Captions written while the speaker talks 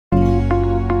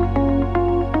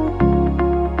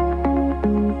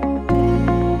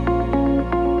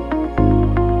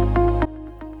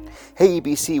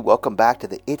BC, welcome back to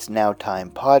the It's Now Time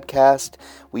podcast.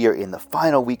 We are in the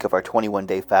final week of our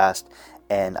 21-day fast,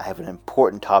 and I have an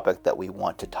important topic that we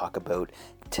want to talk about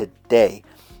today.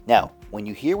 Now, when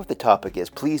you hear what the topic is,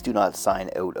 please do not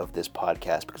sign out of this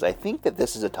podcast, because I think that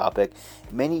this is a topic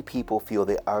many people feel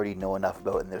they already know enough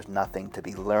about and there's nothing to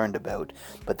be learned about.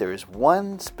 But there is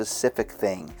one specific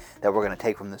thing that we're going to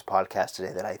take from this podcast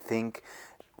today that I think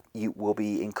will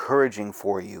be encouraging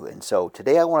for you. And so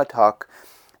today I want to talk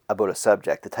about a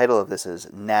subject. The title of this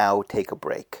is Now Take a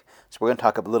Break. So we're going to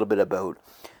talk a little bit about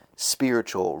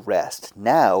spiritual rest.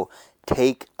 Now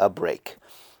take a break.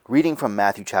 Reading from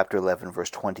Matthew chapter 11, verse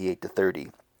 28 to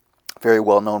 30. Very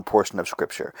well-known portion of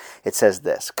Scripture. It says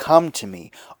this, "Come to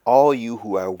me, all you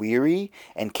who are weary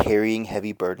and carrying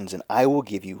heavy burdens, and I will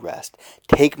give you rest.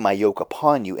 Take my yoke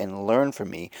upon you and learn from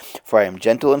me, for I am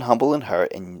gentle and humble in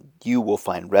heart, and you will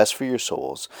find rest for your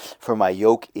souls. For my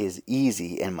yoke is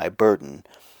easy and my burden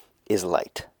is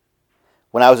light."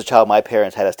 When I was a child, my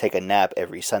parents had us take a nap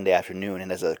every Sunday afternoon,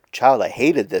 and as a child I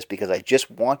hated this because I just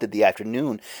wanted the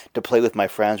afternoon to play with my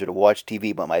friends or to watch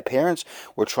TV, but my parents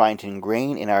were trying to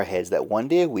ingrain in our heads that one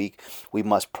day a week we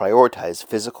must prioritize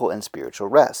physical and spiritual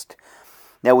rest.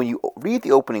 Now, when you read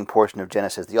the opening portion of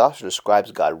Genesis, the author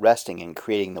describes God resting and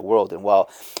creating the world, and while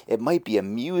it might be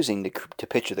amusing to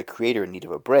picture the Creator in need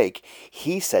of a break,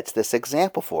 he sets this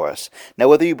example for us. Now,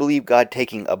 whether you believe God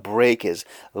taking a break is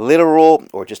literal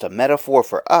or just a metaphor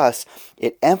for us,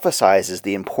 it emphasizes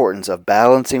the importance of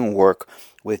balancing work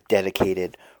with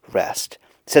dedicated rest.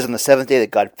 It says on the seventh day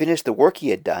that God finished the work he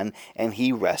had done, and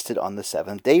he rested on the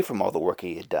seventh day from all the work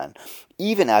he had done.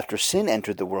 Even after sin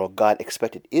entered the world, God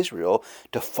expected Israel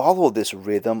to follow this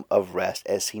rhythm of rest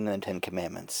as seen in the Ten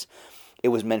Commandments. It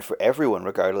was meant for everyone,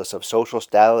 regardless of social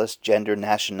status, gender,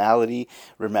 nationality.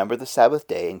 Remember the Sabbath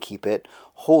day and keep it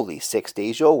holy. 6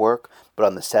 days you'll work, but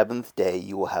on the seventh day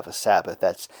you will have a Sabbath.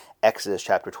 That's Exodus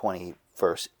chapter 20,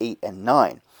 verse 8 and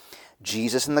 9.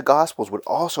 Jesus in the Gospels would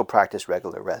also practice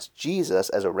regular rest. Jesus,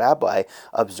 as a rabbi,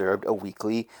 observed a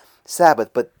weekly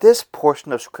Sabbath. But this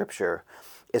portion of Scripture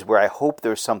is where I hope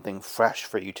there's something fresh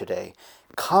for you today.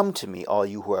 Come to me, all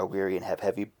you who are weary and have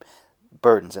heavy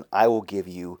burdens, and I will give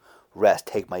you rest.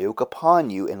 Take my yoke upon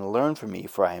you and learn from me,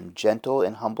 for I am gentle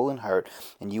and humble in heart,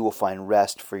 and you will find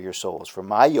rest for your souls. For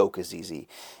my yoke is easy,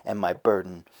 and my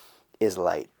burden is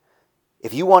light.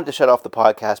 If you want to shut off the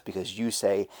podcast because you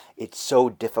say, it's so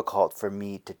difficult for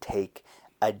me to take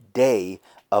a day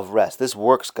of rest, this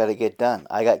work's got to get done.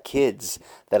 I got kids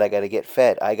that I got to get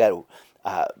fed. I got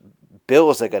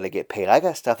bills that got to get paid. I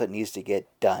got stuff that needs to get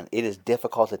done. It is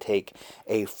difficult to take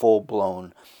a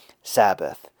full-blown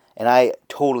Sabbath. And I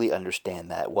totally understand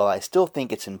that. While I still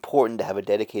think it's important to have a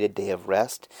dedicated day of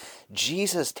rest,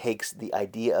 Jesus takes the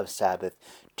idea of Sabbath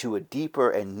to a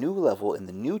deeper and new level in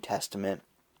the New Testament.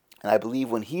 And I believe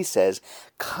when he says,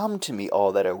 "Come to me,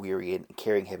 all that are weary and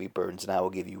carrying heavy burdens, and I will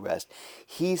give you rest,"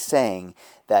 he's saying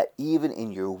that even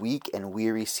in your weak and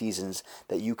weary seasons,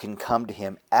 that you can come to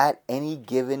him at any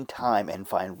given time and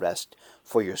find rest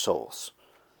for your souls.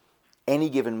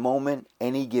 Any given moment,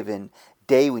 any given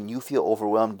day when you feel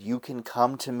overwhelmed, you can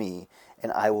come to me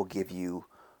and I will give you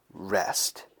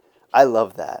rest. I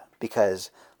love that because,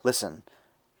 listen,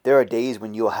 there are days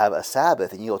when you'll have a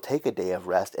Sabbath and you'll take a day of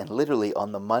rest, and literally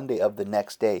on the Monday of the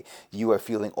next day, you are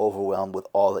feeling overwhelmed with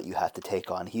all that you have to take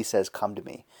on. He says, come to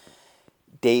me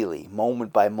daily,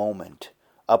 moment by moment.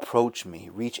 Approach me,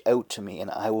 reach out to me, and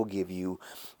I will give you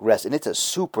rest. And it's a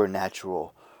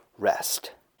supernatural rest.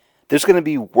 There's going to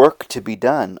be work to be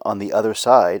done on the other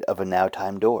side of a now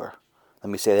time door.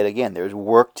 Let me say that again. There's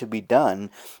work to be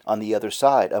done on the other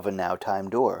side of a now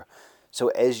time door. So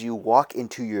as you walk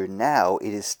into your now,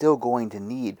 it is still going to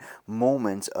need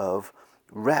moments of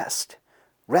rest.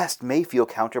 Rest may feel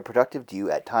counterproductive to you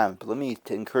at times, but let me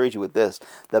encourage you with this.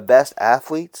 The best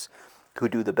athletes who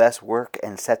do the best work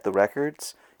and set the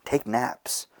records take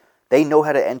naps. They know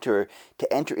how to enter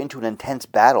into an intense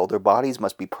battle. Their bodies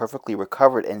must be perfectly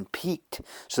recovered and peaked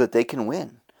so that they can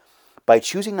win. By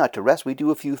choosing not to rest, we do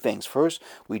a few things. First,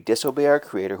 we disobey our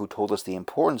Creator who told us the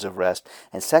importance of rest.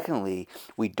 And secondly,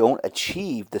 we don't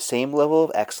achieve the same level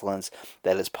of excellence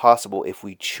that is possible if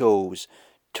we chose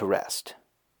to rest.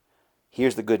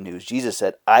 Here's the good news. Jesus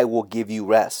said, "I will give you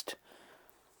rest."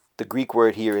 The Greek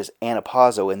word here is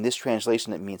anapazo. In this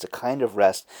translation, it means a kind of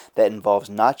rest that involves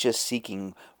not just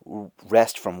seeking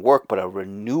rest from work, but a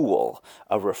renewal,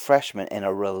 a refreshment, and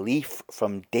a relief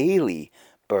from daily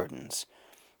burdens.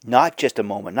 Not just a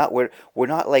moment. We're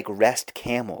not like rest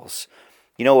camels.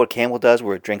 You know what a camel does,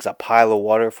 where it drinks a pile of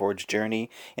water for its journey?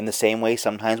 In the same way,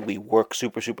 sometimes we work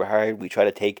super, super hard. We try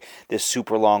to take this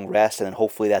super long rest, and then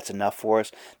hopefully that's enough for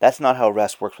us. That's not how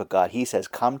rest works with God. He says,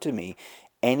 come to me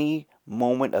any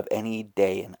moment of any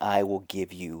day, and I will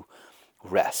give you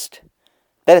rest.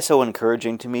 That is so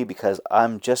encouraging to me, because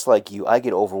I'm just like you. I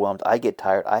get overwhelmed. I get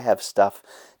tired. I have stuff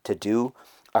to do.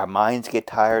 Our minds get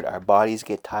tired. Our bodies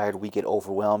get tired. We get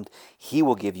overwhelmed. He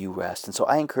will give you rest. And so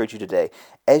I encourage you today,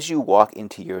 as you walk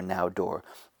into your now door,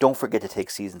 don't forget to take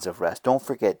seasons of rest. Don't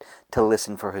forget to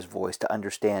listen for his voice, to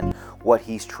understand what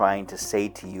he's trying to say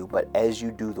to you. But as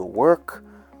you do the work,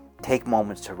 take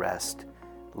moments to rest.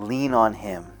 Lean on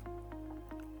him.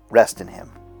 Rest in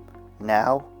him.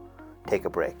 Now, take a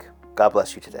break. God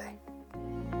bless you today.